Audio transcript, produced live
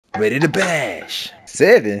Ready to bash.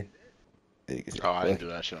 7. Oh, I didn't do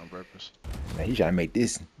that shit on purpose. Man, he trying to make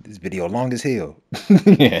this video long as hell.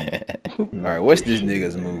 Alright, what's this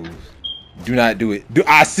nigga's moves? Do not do it.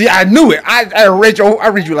 I see. I knew it. I read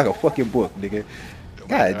you like a fucking book, nigga.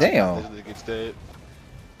 God damn. This nigga's dead.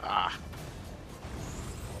 Ah.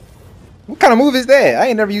 What kind of move is that? I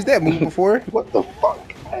ain't never used that move before. What the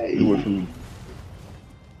fuck? Hey.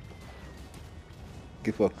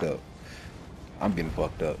 Get fucked up. I'm getting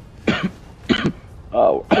fucked up.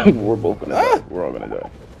 Oh, we're both gonna die. We're all gonna die.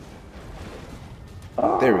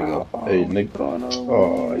 There we go. Hey, Nick.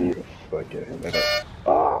 Oh, you fucking.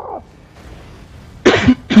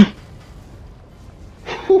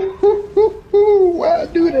 Why'd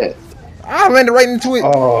I do that? I landed right into it.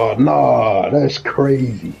 Oh, nah, that's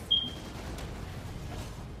crazy.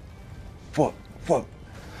 Fuck.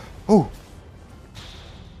 Ooh.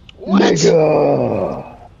 What? Nigga.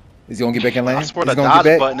 Is he gonna get back in lane? I swear the dodge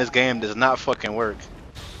button in this game does not fucking work.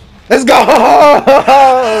 Let's go!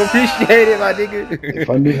 Appreciate it, my nigga. If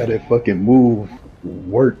I knew how that fucking move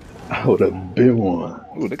worked, I would have been one.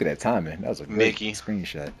 Ooh, look at that timing. That was a great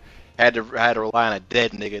screenshot. Had to rely on a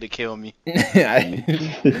dead nigga to kill me. I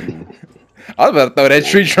was about to throw that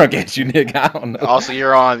tree trunk at you, nigga. I don't know. Also,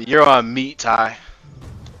 you're on meat, Ty.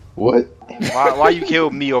 What? Why you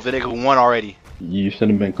killed me over the nigga who won already? You should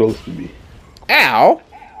have been close to me. Ow!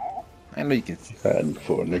 I know you can For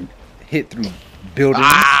a nigga. hit through buildings.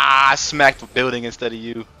 Ah! I smacked the building instead of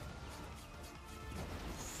you.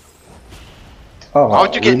 Oh, Why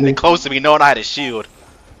would you get really? close to me knowing I had a shield?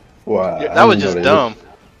 Why? That was just dumb.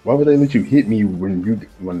 Why would they let you hit me when?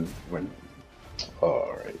 Oh,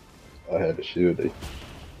 alright. I had a shield.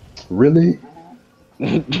 Really?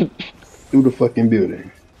 Through the fucking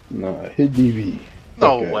building. Nah, hit DV.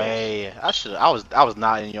 No Okay. way. I was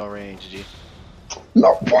not in your range, G.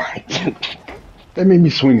 No, what? That made me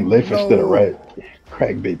swing left instead of right.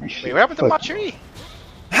 Crack baby shit. Wait, what happened to my tree?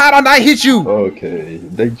 How did I not hit you? Okay,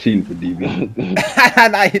 they cheating for DV. How did I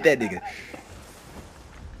not hit that nigga?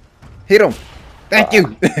 Hit him. Thank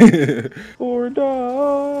you. Or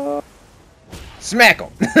die. Smack him.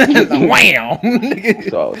 Wham.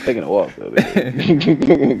 So I was taking a walk though.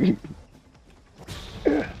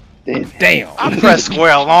 Damn. I pressed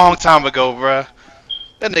square a long time ago, bruh.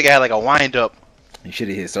 That nigga had like a wind up. You should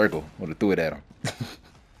have hit circle. Would have threw it at him.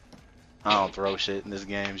 I don't throw shit in this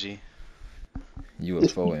game, G.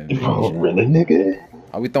 UFO and Oh, really, nigga?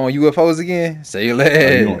 Are we throwing UFOs again? Say your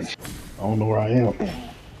legs. I don't know where I am.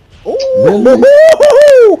 Ooh. Really?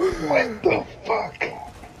 What the fuck?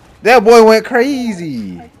 That boy went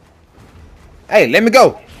crazy. Hey, let me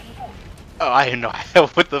go. Oh, I didn't know.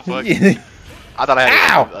 What the fuck? I thought I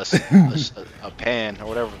had a pan or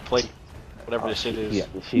whatever plate, whatever this shit is. Yeah,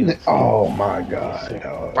 oh my god.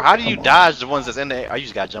 Bro, how do you dodge the ones that's in there? I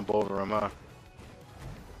just gotta jump over them, huh?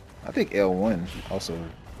 I think L1 also.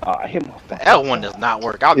 I hit my The L1 does not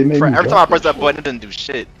work. Every made me time I drop press this that button, it doesn't do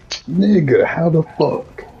shit. Nigga, how the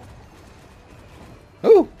fuck?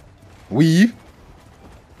 Ooh. Weave.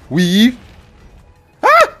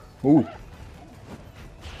 Ah! Ooh.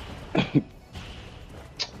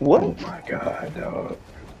 What? Oh my god, dog.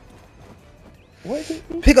 What?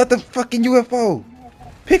 Pick up the fucking UFO.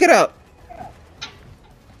 Pick it up.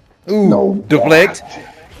 Ooh. No. Deflect. God.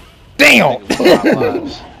 Damn.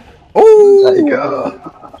 Ooh.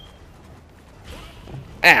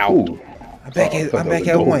 Ow. Ooh. I'm back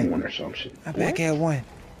at one. Or some shit. I'm back at one.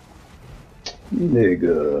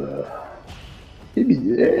 Nigga. You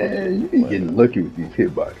be getting lucky with these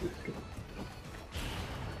hitboxes.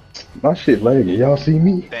 My shit lagging. Y'all see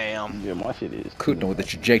me? Damn. Yeah, my shit is. Cooking with the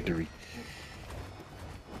trajectory.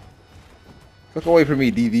 Fuck away from me,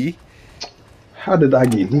 DV. How did I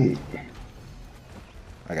get hit?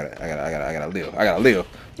 I gotta live. I gotta live.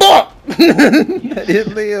 Fuck! I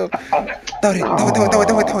didn't live. Throw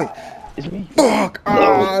it. It's me. Fuck!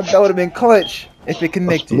 Ah, that would have been clutch if it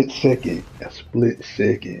connected. A split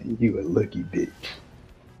second. You a lucky bitch.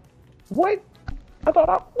 What? I thought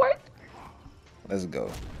I. What? Let's go.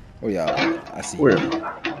 Where y'all? I see. Where am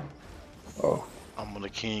I? Oh. I'm the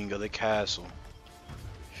king of the castle.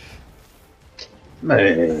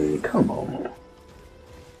 Man, come on.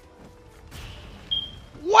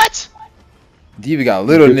 What? DV got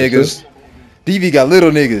little niggas. DV got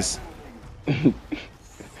little niggas.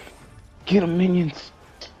 Get them, minions.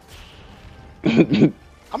 I'm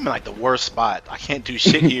in like the worst spot. I can't do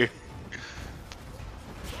shit here.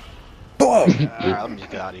 Fuck! Alright, let me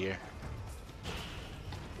just get out of here.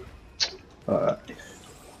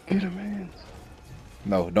 Get them, man.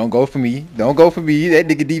 No, don't go for me. Don't go for me. That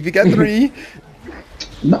nigga DV got 3.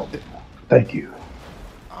 No. Thank you.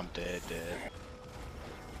 I'm dead.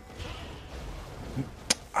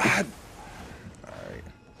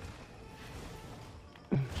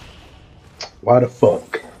 Why the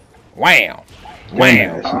fuck? Wham!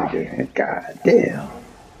 Wham! Wham! Nigga. God damn.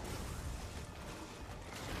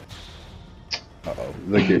 Uh-oh.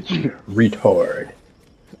 Look at you, retard.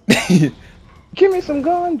 Give me some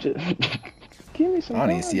ganja. Give me some I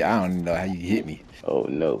don't even ganja. see. I don't even know how you hit me. Oh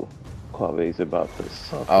no. Quave's about to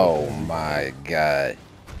suck. Oh my god.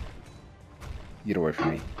 Get away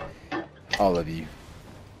from me. All of you.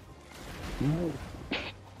 No.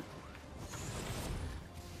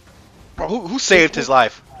 Bro, who saved his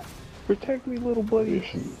life? Protect me, little buddy.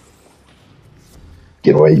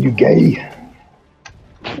 Get away, you gay.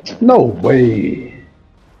 No way.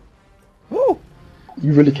 Woo!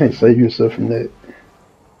 You really can't save yourself from that.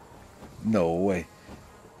 No way.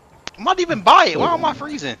 I'm not even by it. Why am I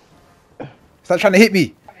freezing? Stop trying to hit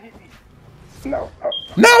me. No.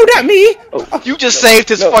 No, not me. You just saved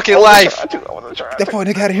his fucking life. I wasn't trying. Get that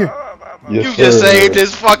fucking nigga out of here. Yes, You just sir. saved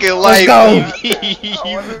his fucking life. go.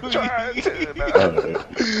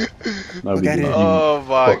 Now we got get it. you. Oh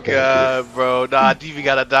my Fuck god, bro. Nah, DV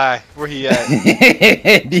gotta die. Where he at?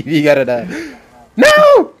 DV gotta die.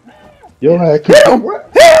 No! Yo, I Help! can't.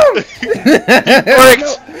 Help!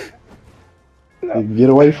 Bricks. Get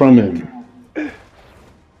away from him.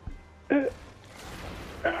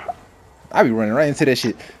 I be running right into that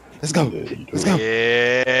shit. Let's go. Let's go.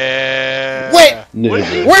 Yeah. Wait!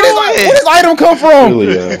 Nigga. Where does item come from?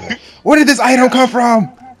 Really, Where did this item come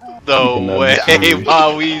from? No way,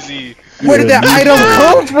 MonWeezy. Where did that item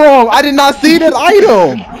come from? I did not see that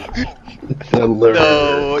item.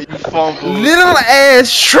 No, you fumbled. Little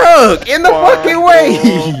ass truck in the fucking way.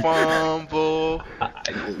 Fumble.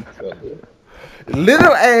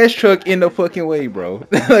 Little ass truck in the fucking way, bro.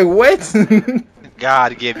 Like what?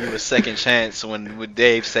 God gave you a second chance when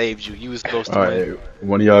Dave saved you. You was supposed to All win. right,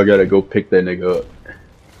 one of y'all gotta go pick that nigga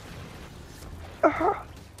up.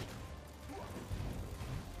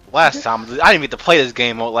 Last time, I didn't get to play this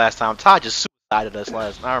game last time. Todd just suicided us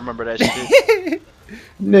last. I remember that shit.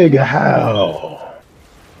 Nigga, how?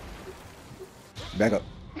 Back up.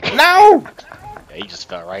 No! Yeah, he just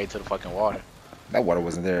fell right into the fucking water. That water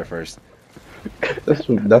wasn't there at first.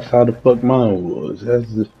 That's how the fuck mine was.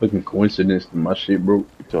 That's just fucking coincidence that my shit broke.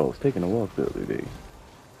 So I was taking a walk the other day.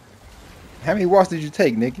 How many walks did you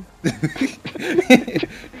take, nigga?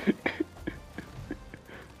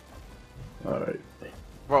 Alright.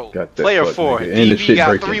 Bro, Got that player fuck, 4. nigga. And the DB shit got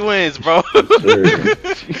breaking. 3 wins, bro.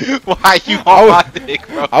 Sure. Why you on my dick,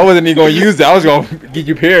 bro? I wasn't even gonna use that. I was gonna get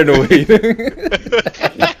you paranoid.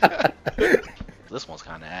 This one's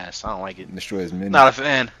kind of ass. I don't like it. Destroy his minute. Not a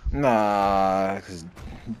fan. Nah, cause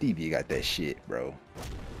DB got that shit, bro.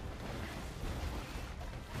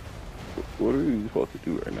 What are you supposed to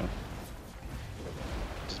do right now?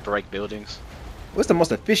 Just break buildings. What's the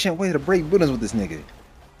most efficient way to break buildings with this nigga?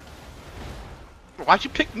 Why'd you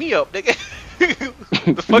pick me up, nigga?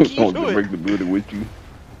 The fuck are you Don't doing? break the building with you.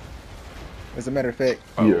 As a matter of fact,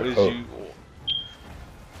 Oh, Yeah, what is oh. you?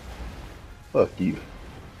 Fuck you.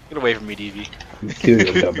 Get away from me, DV. Kill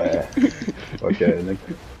your dumb ass. Okay, nigga.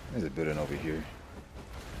 there's a building over here.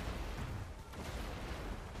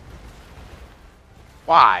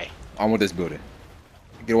 Why? I want this building.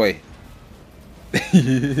 Get away.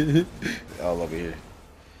 All over here.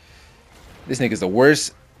 This nigga's the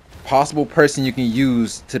worst possible person you can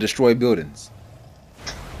use to destroy buildings.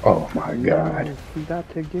 Oh my god. No, we got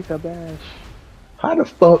to GigaBash. How the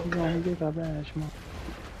fuck? We gonna GigaBash, man.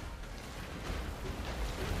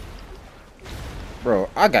 Bro,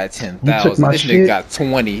 I got You took 10,000. my This shit? nigga got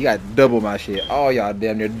 20. He got double my shit. All y'all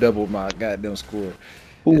damn near double my goddamn score.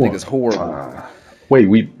 Who This won? nigga's horrible. Wait,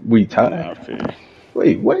 we Nah, tied? fair.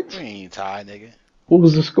 Wait, what? You ain't tied, nigga. What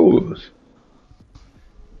was the scores?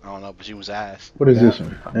 I don't know, but you was ass. What is this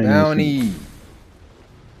one? I ain't even see. Bounty.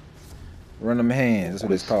 Run them hands. That's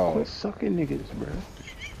what it's Quit called. sucking niggas, bro.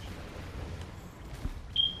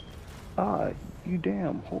 Ah, you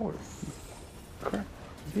damn whore. Crap,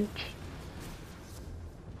 bitch.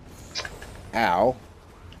 Ow.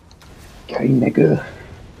 Okay, nigga.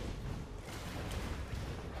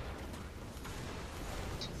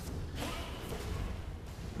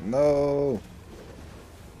 No.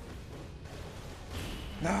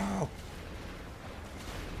 No.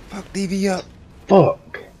 Fuck DV up.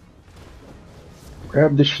 Fuck.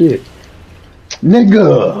 Grab the shit.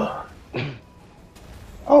 Nigga.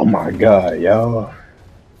 Oh my god, y'all.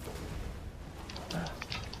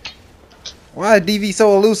 Why is DV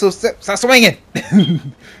so elusive? Stop swinging.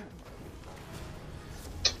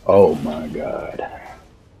 Oh my god.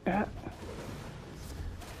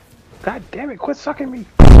 God damn it, quit sucking me.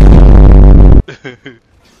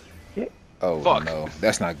 Oh Fuck. no,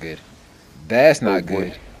 that's not good. That's not boy.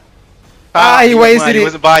 good. Ah, he wasted He it.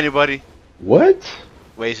 wasn't buying you, buddy. What?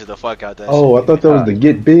 Wasted the fuck out that Oh, shit. I thought that was the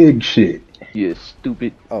get big shit. You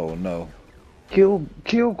stupid. Oh no. Kill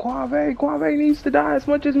Quave. Quave needs to die as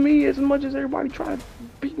much as me, as much as everybody trying to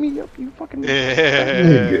beat me up. You fucking.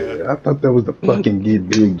 Nigga, I thought that was the fucking get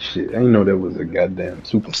big shit. I didn't know that was a goddamn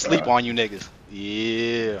super. I'm sleep on you niggas.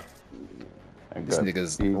 Yeah. This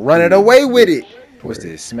nigga's running away with it. What's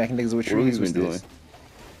this? Smacking niggas with trees? What's doing? this?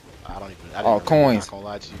 I didn't Oh, really, coins. I'm not gonna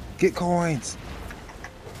lie to you. Get coins.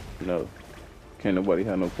 No. Can't nobody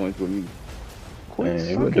have no points with me.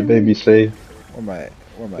 Man, what the baby say? Where am I at?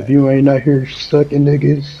 Where am I If at? you ain't out here sucking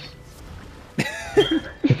niggas.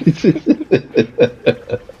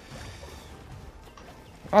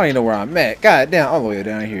 I don't even know where I'm at. God damn, all the way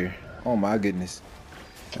down here. Oh my goodness.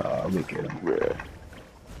 Oh, look at him. Bruh.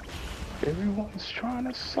 Everyone's trying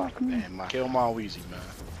to suck me. Man, kill MonWeezy, man.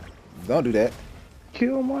 Don't do that.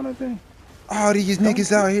 Kill one of them. Oh, these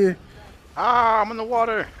niggas out here. Ah, I'm in the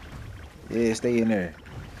water. Yeah, stay in there.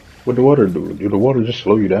 What the water do? Do the water just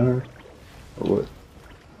slow you down? Or what?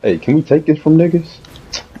 Hey, can we take this from niggas?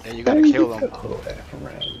 Yeah, you gotta kill them. Oh, F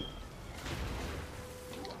around.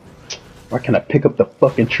 Why can't I pick up the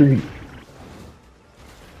fucking tree?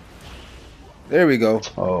 There we go.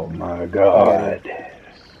 Oh my god.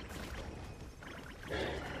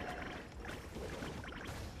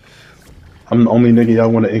 I'm the only nigga y'all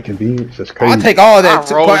want to inconvenience. That's crazy. I'll take all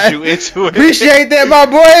that. I rolled you into it. Appreciate that, my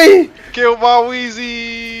boy. Kill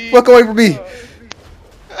MonWeezy. Walk away from me.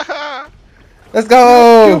 Let's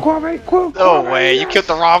Kill go. Quave. No way, you killed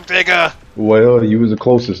the wrong nigga. Well, you was the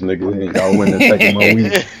closest nigga, and y'all went and taking my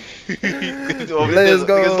weed. There's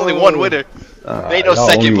only one winner. There ain't no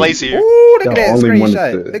second place here. Ooh, look at that Y'all only wanted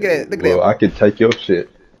screenshot. to- Look at that. Look at Well, that. I could take your shit.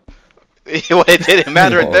 Well, it didn't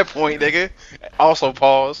matter at that point, nigga. Also,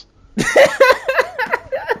 pause.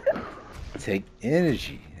 Take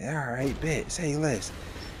energy. Alright, bet. Say less.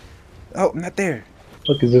 Oh, not there.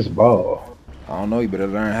 Fuck is this ball? I don't know. You better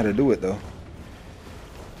learn how to do it, though.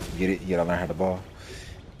 Get it? You gotta learn how to ball.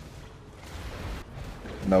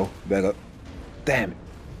 No. Back up. Damn it.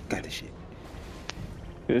 Got this shit.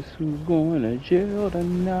 Guess who's going to jail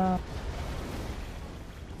tonight?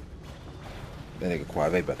 That nigga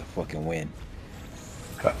Quave about to fucking win.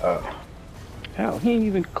 How? He ain't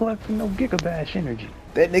even collecting no GigaBash energy.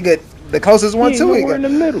 That nigga, the closest one He to ain't it. nowhere in the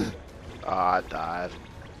middle. Oh, I died.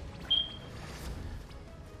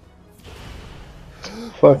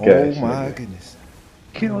 Fuck Oh ass my nigga. goodness.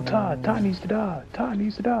 Kill Todd. Todd needs to die. Todd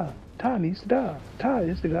needs to die. Todd needs to die. Todd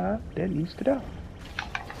is the guy that needs to die.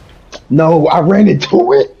 No, I ran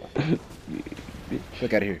into it.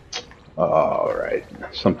 Look out of here. Alright.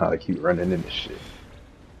 Somehow I keep running into shit.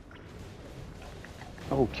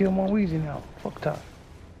 Oh, kill MonWeezy now. Fuck Todd.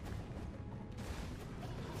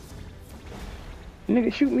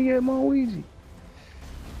 Nigga, shoot me at MonWeezy.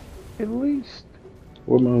 At least.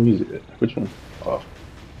 Where my music at? Which one? Oh.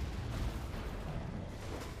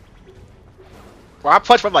 Bro, I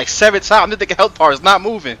punched from like 7 times. This nigga health bar is not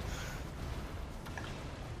moving.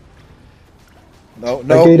 No, I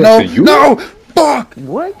no, gave no, that to you? no! Fuck!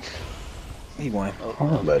 What? He won.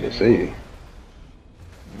 I'm about to say.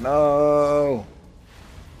 No.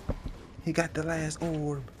 He got the last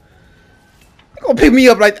orb. You gonna pick me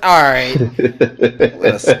up like, alright. What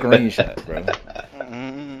a screenshot, bro.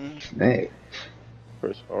 Dang.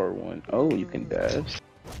 Press R1. Oh, you can dash.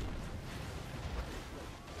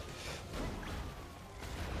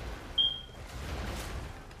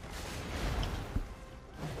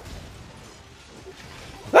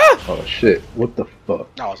 Oh shit. What the fuck?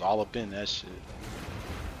 I was all up in that shit.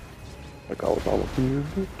 Like I was all up in your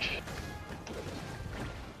bitch.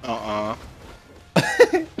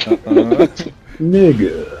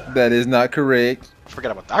 Nigga. That is not correct. I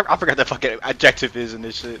forgot about that. I forgot that fucking adjective is in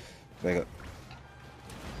this shit. Back up.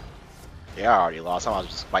 Yeah, I already lost. I'm about to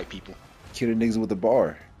just fight people. Kill the niggas with the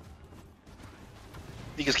bar.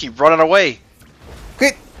 You just keep running away.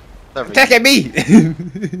 Quit Whatever. attacking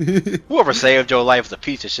me! Whoever saved your life is a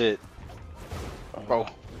piece of shit. Bro,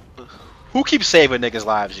 who keeps saving niggas'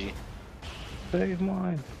 lives, G? Save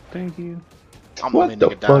mine. Thank you. I'm What only the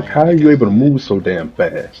nigga fuck? dying How are you because- able to move so damn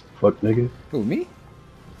fast? Fuck nigga. Who, me?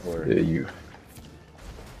 Or Yeah, you.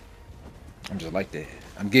 I'm just like that.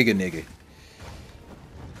 I'm Giga nigga.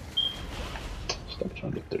 Stop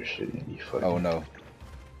trying to throw shit in you fucking. Oh no.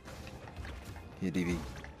 Hit DV.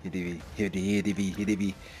 Hit DV. Hit DV. Hit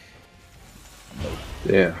DV.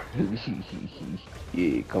 Yeah.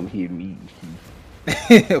 Yeah, come hear me.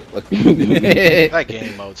 Fuck you. That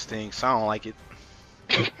game mode stinks. I don't like it.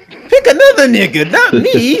 Pick another nigga, not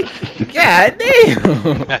me. God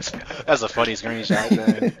damn. That's a funny screenshot,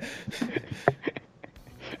 man.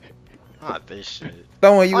 Not this shit.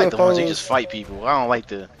 Throwing I like the ones UFOs. you just fight people. I don't like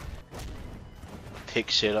the pick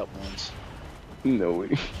shit up ones. No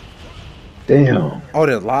way. Damn. Oh,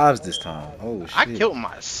 they're lives this time. Oh shit. I killed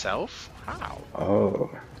myself? How? Oh.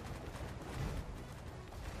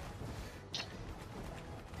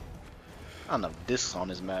 I don't know discs on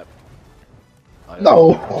this map. Oh, yeah.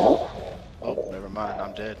 No. Oh, never mind.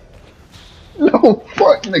 I'm dead. No,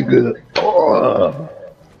 fuck, nigga. Oh.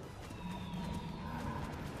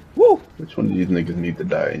 Woo. Which one of these niggas need to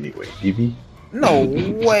die anyway? DB? No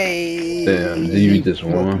way. Damn, DB just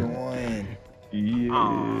Fucking won. won.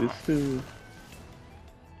 Yes, sir.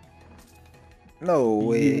 No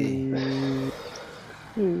way.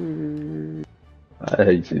 I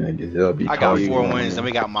hate you niggas. Y'all be I got talking 4 about wins, it. and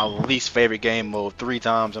we got my least favorite game mode 3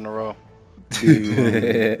 times in a row.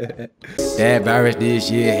 That virus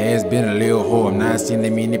this year has been a little whore. I'm not seeing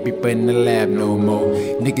that many people in the lab no more.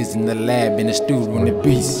 Niggas in the lab, in the studio, on the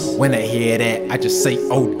beast. When I hear that, I just say,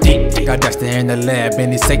 oh, dick. Got Dustin in the lab,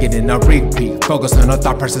 and he's taking it in a repeat. Focus on the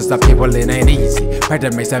thought process of people, it ain't easy.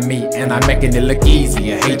 Practice makes me, and I'm making it look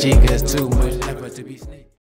easy. I hate you, cause too much effort to be.